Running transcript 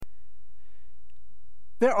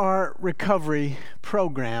There are recovery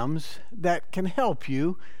programs that can help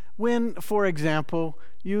you when, for example,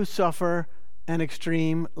 you suffer an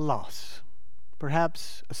extreme loss,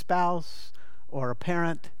 perhaps a spouse or a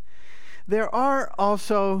parent. There are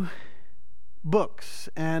also books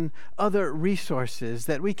and other resources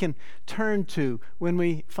that we can turn to when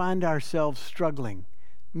we find ourselves struggling,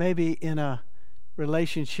 maybe in a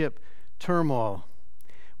relationship turmoil.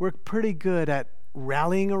 We're pretty good at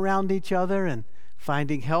rallying around each other and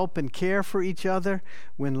finding help and care for each other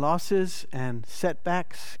when losses and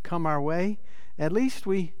setbacks come our way. At least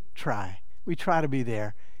we try. We try to be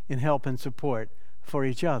there in help and support for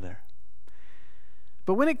each other.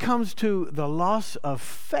 But when it comes to the loss of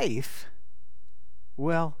faith,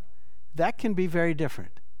 well, that can be very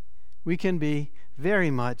different. We can be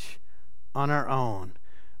very much on our own.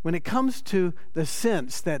 When it comes to the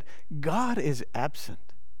sense that God is absent,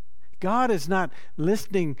 God is not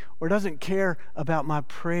listening or doesn't care about my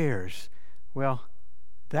prayers, well,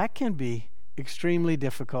 that can be extremely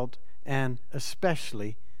difficult and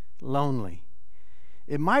especially lonely.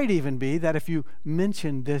 It might even be that if you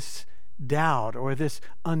mention this doubt or this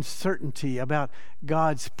uncertainty about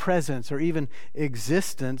God's presence or even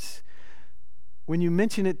existence, when you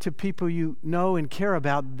mention it to people you know and care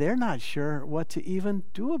about, they're not sure what to even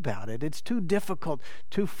do about it. It's too difficult,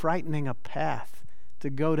 too frightening a path to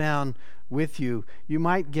go down with you. You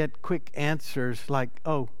might get quick answers like,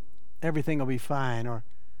 oh, everything will be fine, or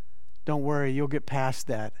don't worry, you'll get past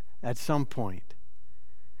that at some point.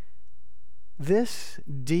 This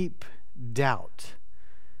deep doubt,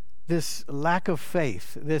 this lack of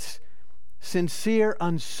faith, this sincere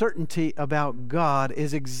uncertainty about God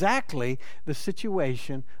is exactly the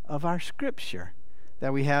situation of our scripture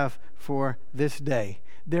that we have for this day.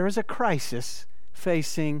 There is a crisis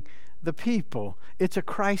facing the people. It's a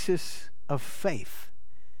crisis of faith.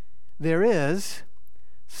 There is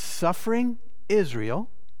suffering Israel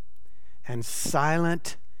and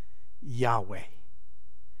silent Yahweh.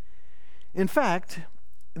 In fact,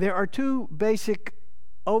 there are two basic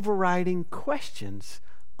overriding questions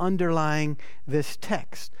underlying this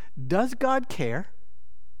text. Does God care?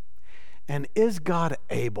 And is God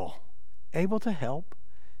able to help,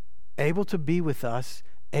 able to be with us,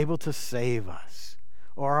 able to save us?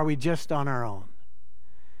 Or are we just on our own?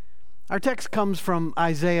 Our text comes from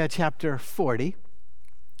Isaiah chapter 40.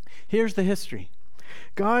 Here's the history.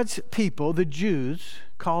 God's people, the Jews,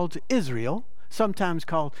 called Israel, sometimes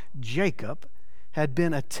called Jacob, had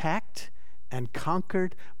been attacked and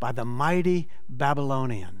conquered by the mighty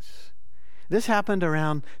Babylonians. This happened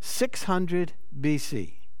around 600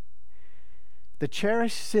 BC. The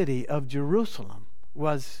cherished city of Jerusalem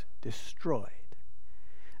was destroyed.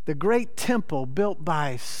 The great temple built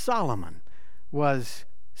by Solomon was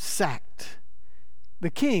sacked. The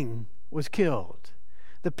king was killed.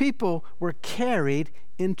 The people were carried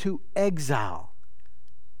into exile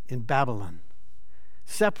in Babylon,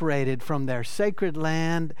 separated from their sacred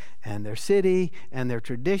land and their city and their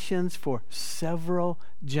traditions for several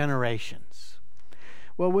generations.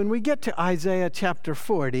 Well, when we get to Isaiah chapter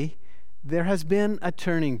 40, there has been a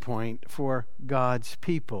turning point for God's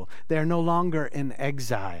people. They are no longer in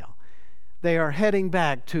exile. They are heading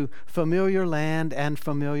back to familiar land and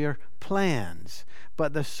familiar plans.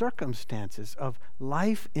 But the circumstances of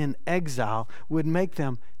life in exile would make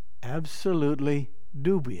them absolutely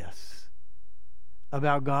dubious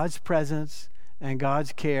about God's presence and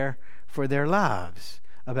God's care for their lives,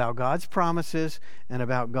 about God's promises and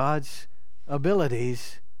about God's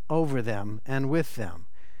abilities over them and with them.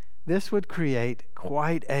 This would create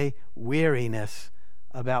quite a weariness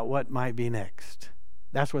about what might be next.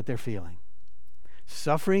 That's what they're feeling.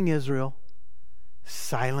 Suffering Israel,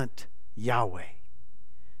 silent Yahweh.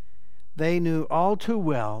 They knew all too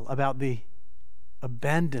well about the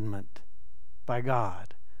abandonment by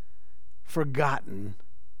God, forgotten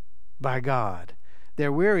by God.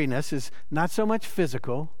 Their weariness is not so much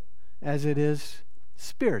physical as it is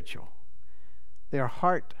spiritual. They are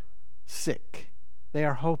heart sick. They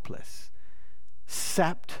are hopeless,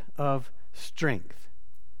 sapped of strength.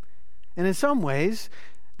 And in some ways,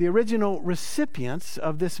 the original recipients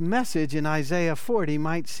of this message in Isaiah 40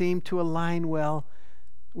 might seem to align well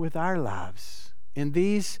with our lives in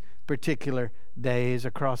these particular days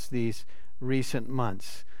across these recent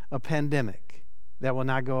months. A pandemic that will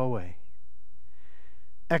not go away.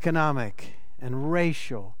 Economic and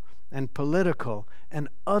racial and political and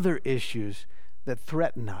other issues that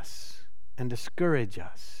threaten us and discourage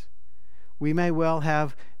us. We may well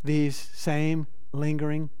have these same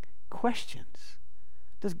lingering questions.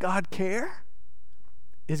 Does God care?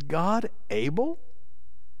 Is God able?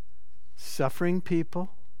 Suffering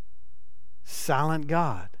people, silent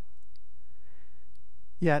God.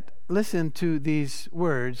 Yet, listen to these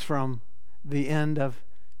words from the end of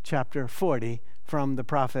chapter 40 from the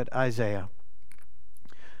prophet Isaiah.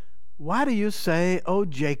 Why do you say, O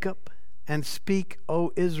Jacob, and speak,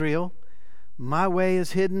 O Israel, my way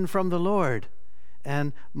is hidden from the Lord,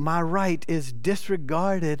 and my right is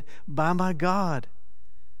disregarded by my God?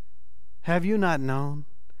 Have you not known?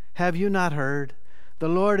 Have you not heard? The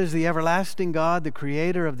Lord is the everlasting God, the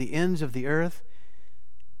creator of the ends of the earth.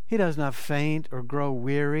 He does not faint or grow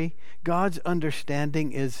weary. God's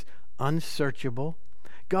understanding is unsearchable.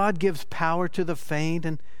 God gives power to the faint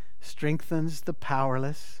and strengthens the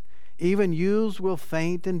powerless. Even youths will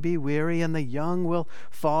faint and be weary, and the young will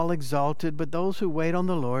fall exalted. But those who wait on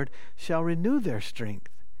the Lord shall renew their strength.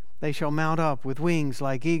 They shall mount up with wings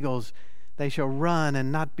like eagles. They shall run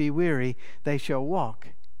and not be weary. They shall walk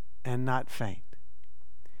and not faint.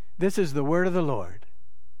 This is the word of the Lord.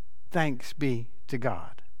 Thanks be to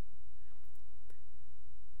God.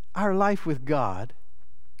 Our life with God,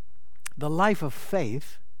 the life of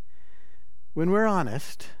faith, when we're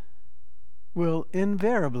honest, will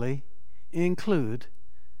invariably include,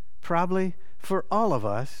 probably for all of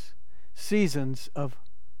us, seasons of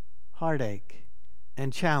heartache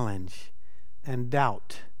and challenge and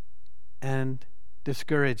doubt and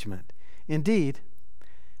discouragement. Indeed,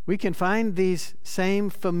 we can find these same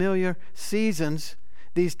familiar seasons,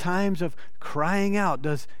 these times of crying out,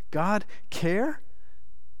 does God care?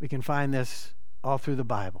 We can find this all through the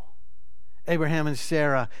Bible. Abraham and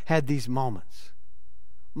Sarah had these moments.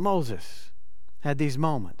 Moses had these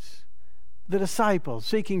moments. The disciples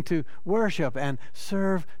seeking to worship and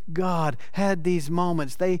serve God had these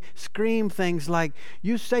moments. They screamed things like,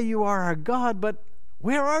 "You say you are our God, but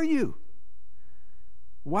where are you?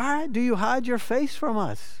 Why do you hide your face from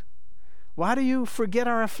us? Why do you forget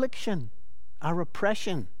our affliction, our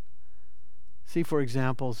oppression?" See, for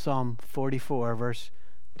example, Psalm 44, verse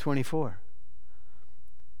 24.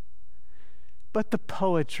 But the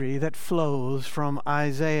poetry that flows from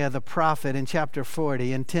Isaiah the prophet in chapter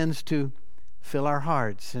 40 intends to fill our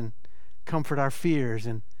hearts and comfort our fears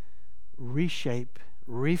and reshape,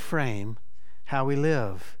 reframe how we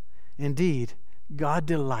live. Indeed, God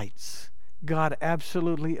delights, God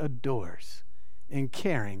absolutely adores in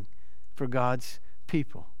caring for God's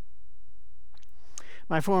people.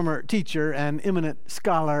 My former teacher and eminent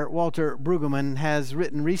scholar, Walter Brueggemann, has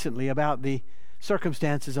written recently about the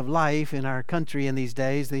circumstances of life in our country in these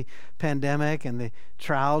days, the pandemic and the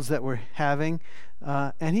trials that we're having.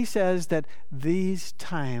 And he says that these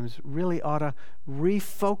times really ought to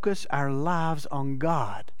refocus our lives on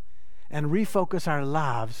God and refocus our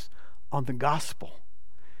lives on the gospel.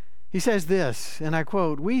 He says this, and I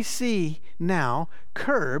quote, "We see now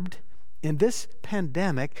curbed in this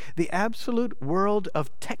pandemic the absolute world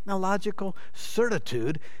of technological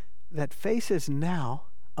certitude that faces now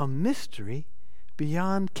a mystery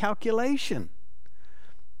beyond calculation."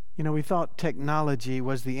 You know, we thought technology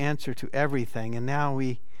was the answer to everything, and now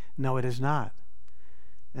we know it is not.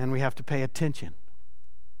 And we have to pay attention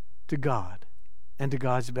to God and to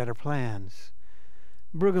God's better plans.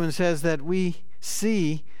 Brueggemann says that we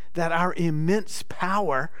see that our immense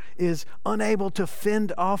power is unable to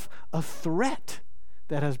fend off a threat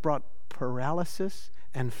that has brought paralysis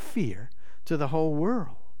and fear to the whole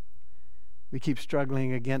world. We keep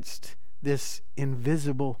struggling against this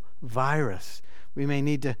invisible virus. We may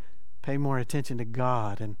need to pay more attention to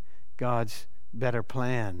God and God's better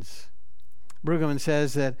plans. Brueggemann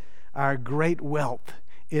says that our great wealth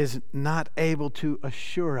is not able to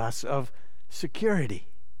assure us of security.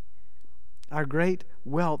 Our great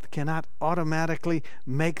wealth cannot automatically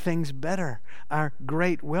make things better. Our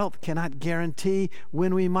great wealth cannot guarantee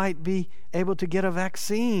when we might be able to get a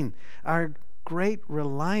vaccine. Our great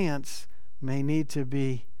reliance may need to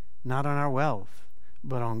be not on our wealth,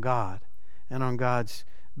 but on God and on God's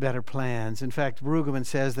better plans. In fact, Brueggemann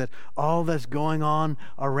says that all that's going on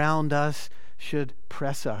around us should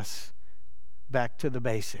press us back to the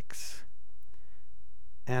basics.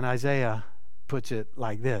 And Isaiah puts it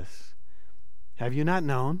like this: have you not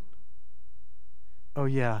known? Oh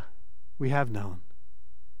yeah, we have known.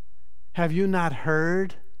 Have you not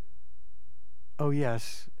heard? Oh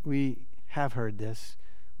yes, we have heard this.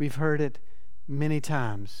 We've heard it many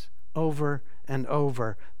times, over and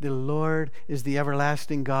over. The Lord is the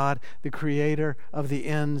everlasting God, the creator of the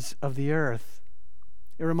ends of the earth.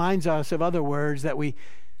 It reminds us of other words that we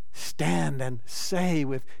stand and say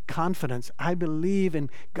with confidence. I believe in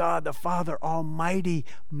God the Father Almighty,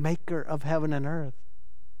 maker of heaven and earth.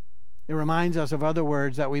 It reminds us of other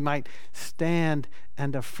words that we might stand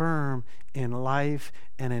and affirm in life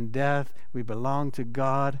and in death. We belong to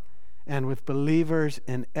God And with believers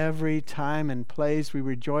in every time and place, we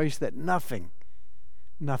rejoice that nothing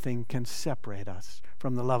can separate us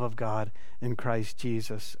from the love of God in Christ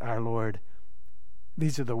Jesus our Lord.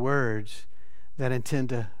 These are the words that intend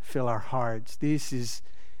to fill our hearts. This is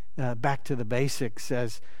back to the basics,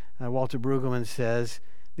 as Walter Brueggemann says.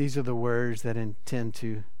 These are the words that intend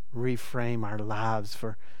to reframe our lives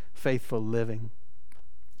for faithful living.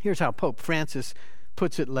 Here's how Pope Francis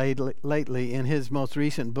puts it lately in his most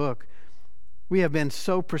recent book. We have been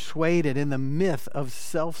so persuaded in the myth of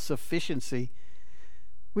self-sufficiency.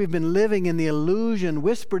 We've been living in the illusion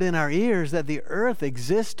whispered in our ears that the earth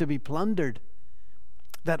exists to be plundered,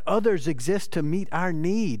 that others exist to meet our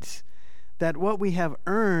needs, that what we have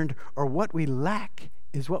earned or what we lack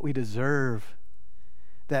is what we deserve,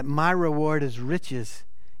 that my reward is riches,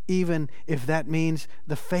 even if that means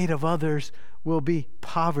the fate of others will be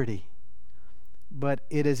poverty. But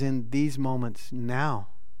it is in these moments now,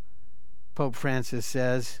 Pope Francis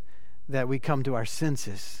says, that we come to our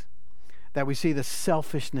senses, that we see the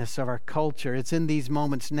selfishness of our culture. It's in these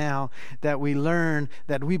moments now that we learn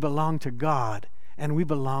that we belong to God and we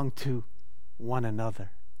belong to one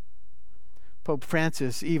another. Pope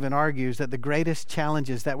Francis even argues that the greatest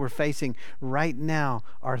challenges that we're facing right now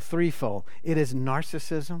are threefold. It is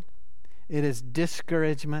narcissism, it is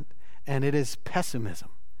discouragement, and it is pessimism.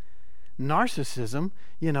 Narcissism,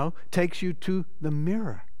 takes you to the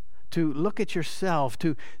mirror, to look at yourself,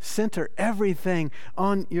 to center everything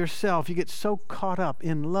on yourself. You get so caught up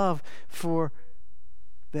in love for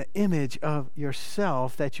the image of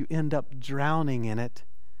yourself that you end up drowning in it.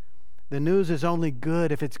 The news is only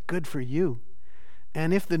good if it's good for you.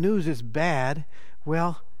 And if the news is bad,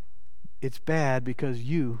 well, it's bad because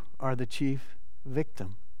you are the chief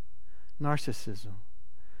victim. Narcissism.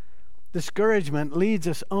 Discouragement leads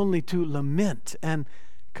us only to lament and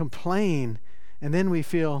complain, and then we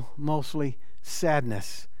feel mostly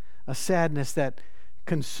sadness, a sadness that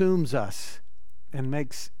consumes us and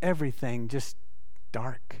makes everything just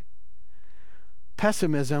dark.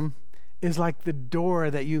 Pessimism is like the door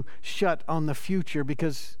that you shut on the future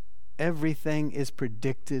because everything is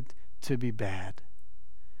predicted to be bad.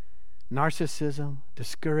 Narcissism,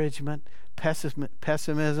 discouragement,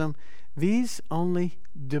 pessimism, these only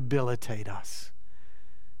debilitate us.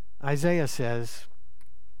 Isaiah says,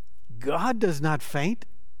 God does not faint.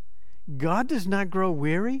 God does not grow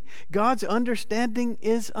weary. God's understanding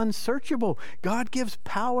is unsearchable. God gives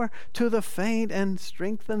power to the faint and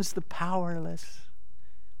strengthens the powerless.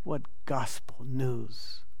 What gospel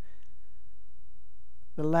news!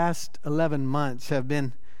 The last 11 months have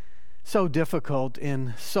been so difficult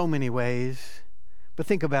in so many ways. But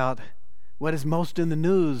think about what is most in the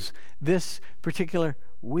news this particular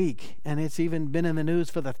week. And it's even been in the news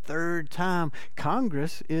for the third time.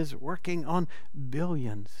 Congress is working on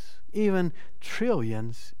billions, even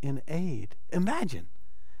trillions in aid. Imagine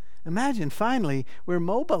finally we're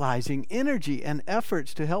mobilizing energy and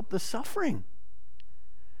efforts to help the suffering,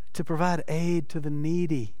 to provide aid to the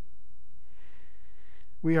needy.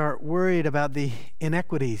 We are worried about the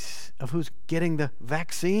inequities of who's getting the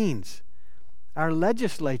vaccines. Our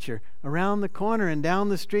legislature around the corner and down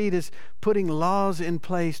the street is putting laws in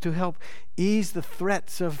place to help ease the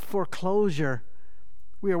threats of foreclosure.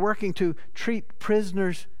 We are working to treat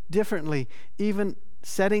prisoners differently, even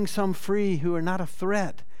setting some free who are not a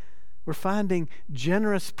threat. We're finding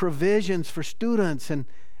generous provisions for students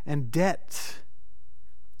and debts.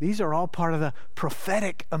 These are all part of the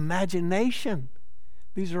prophetic imagination.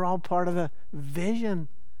 These are all part of the vision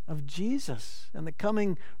of Jesus and the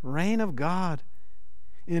coming reign of God.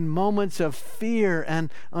 In moments of fear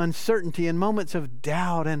and uncertainty, in moments of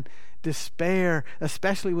doubt and despair,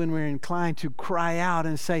 especially when we're inclined to cry out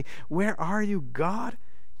and say, "Where are you, God?"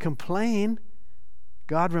 complain,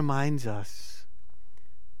 God reminds us,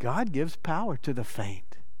 God gives power to the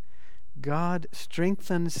faint. God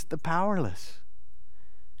strengthens the powerless.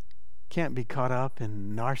 Can't be caught up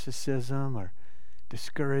in narcissism or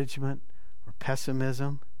discouragement or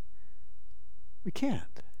pessimism. We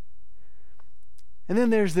can't. And then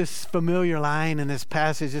there's this familiar line in this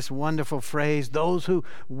passage, this wonderful phrase, "Those who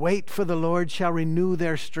wait for the Lord shall renew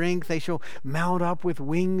their strength. They shall mount up with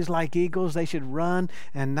wings like eagles. They should run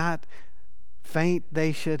and not faint.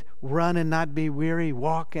 They should run and not be weary,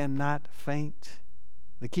 walk and not faint."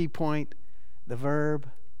 The key point, the verb,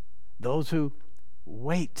 those who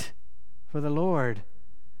wait for the Lord.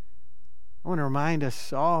 I want to remind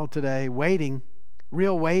us all today, waiting,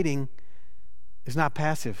 real waiting, is not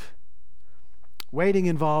passive. Waiting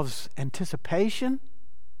involves anticipation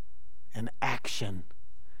and action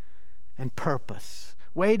and purpose.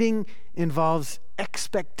 Waiting involves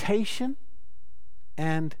expectation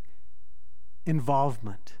and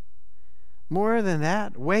involvement. More than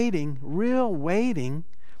that, waiting, real waiting,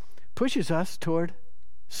 pushes us toward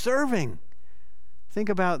serving. Think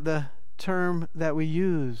about the term that we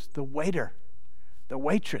use, the waiter, the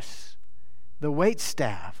waitress, the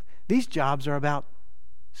waitstaff. These jobs are about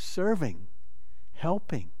serving,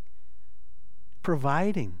 helping,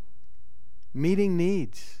 providing, meeting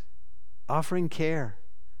needs, offering care.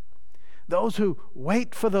 Those who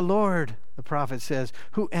wait for the Lord, the prophet says,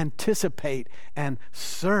 who anticipate and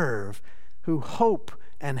serve, who hope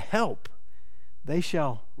and help, they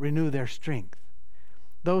shall renew their strength.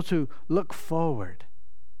 Those who look forward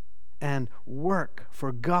and work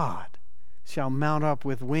for God shall mount up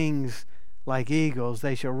with wings like eagles.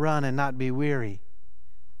 They shall run and not be weary.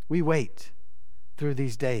 We wait through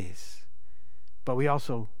these days, but we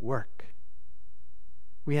also work.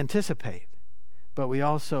 We anticipate, but we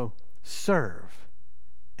also serve,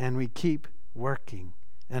 and we keep working,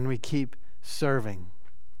 and we keep serving.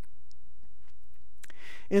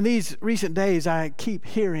 In these recent days, I keep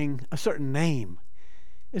hearing a certain name.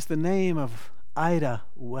 It's the name of Ida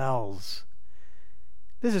Wells.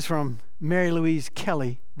 This is from Mary Louise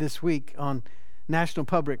Kelly this week on National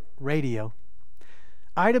Public Radio.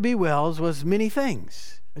 Ida B. Wells was many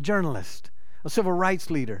things: a journalist, a civil rights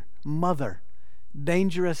leader, mother,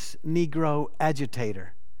 dangerous Negro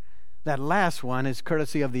agitator. That last one is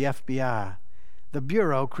courtesy of the FBI. The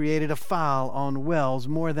Bureau created a file on Wells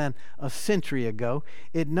more than a century ago.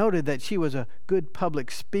 It noted that she was a good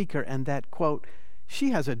public speaker and that, quote, she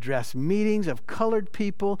has addressed meetings of colored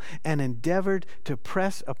people and endeavored to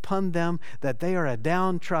press upon them that they are a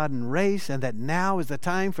downtrodden race and that now is the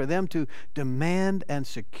time for them to demand and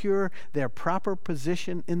secure their proper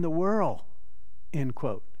position in the world, end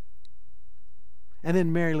quote. And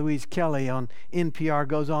then Mary Louise Kelly on NPR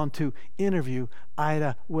goes on to interview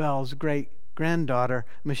Ida Wells' great-granddaughter,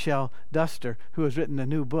 Michelle Duster, who has written a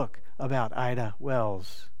new book about Ida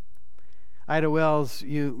Wells. Ida Wells,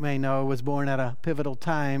 you may know, was born at a pivotal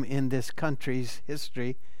time in this country's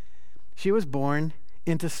history. She was born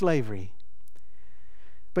into slavery.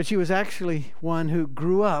 But she was actually one who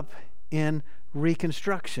grew up in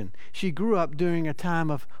Reconstruction. She grew up during a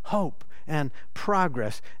time of hope and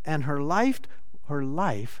progress, and her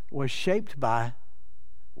life was shaped by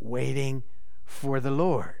waiting for the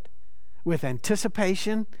Lord, with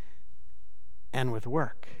anticipation and with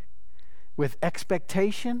work, with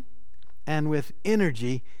expectation and with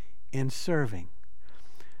energy in serving.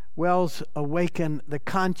 Wells awakened the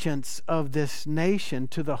conscience of this nation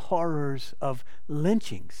to the horrors of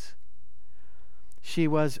lynchings. She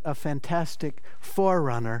was a fantastic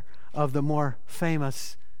forerunner of the more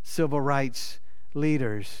famous civil rights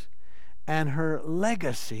leaders, and her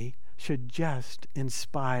legacy should just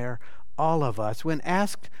inspire all of us. When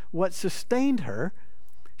asked what sustained her,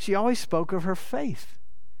 she always spoke of her faith,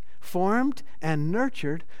 formed and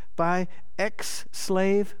nurtured by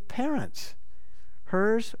ex-slave parents.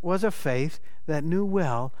 Hers was a faith that knew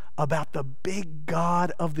well about the big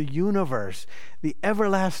God of the universe, the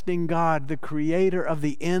everlasting God, the creator of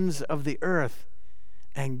the ends of the earth.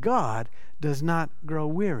 And God does not grow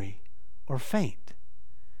weary or faint.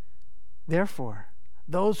 Therefore,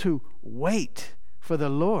 those who wait for the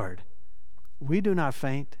Lord, we do not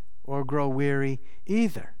faint or grow weary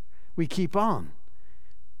either. We keep on,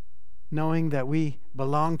 knowing that we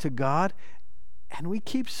belong to God, and we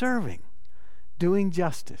keep serving, doing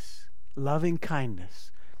justice, loving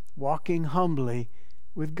kindness, walking humbly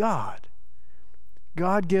with God.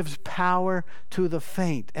 God gives power to the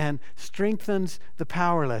faint and strengthens the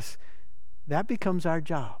powerless. That becomes our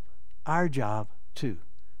job too.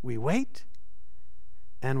 We wait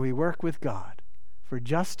and we work with God for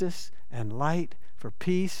justice and light, for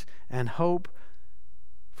peace and hope,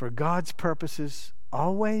 for God's purposes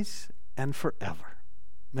always and forever.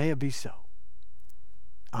 May it be so.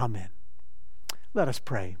 Amen. Let us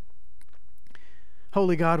pray.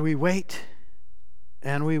 Holy God, we wait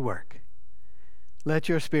and we work. Let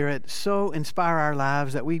your Spirit so inspire our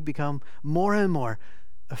lives that we become more and more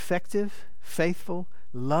effective, faithful,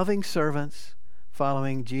 loving servants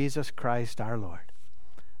following Jesus Christ our Lord.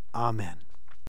 Amen.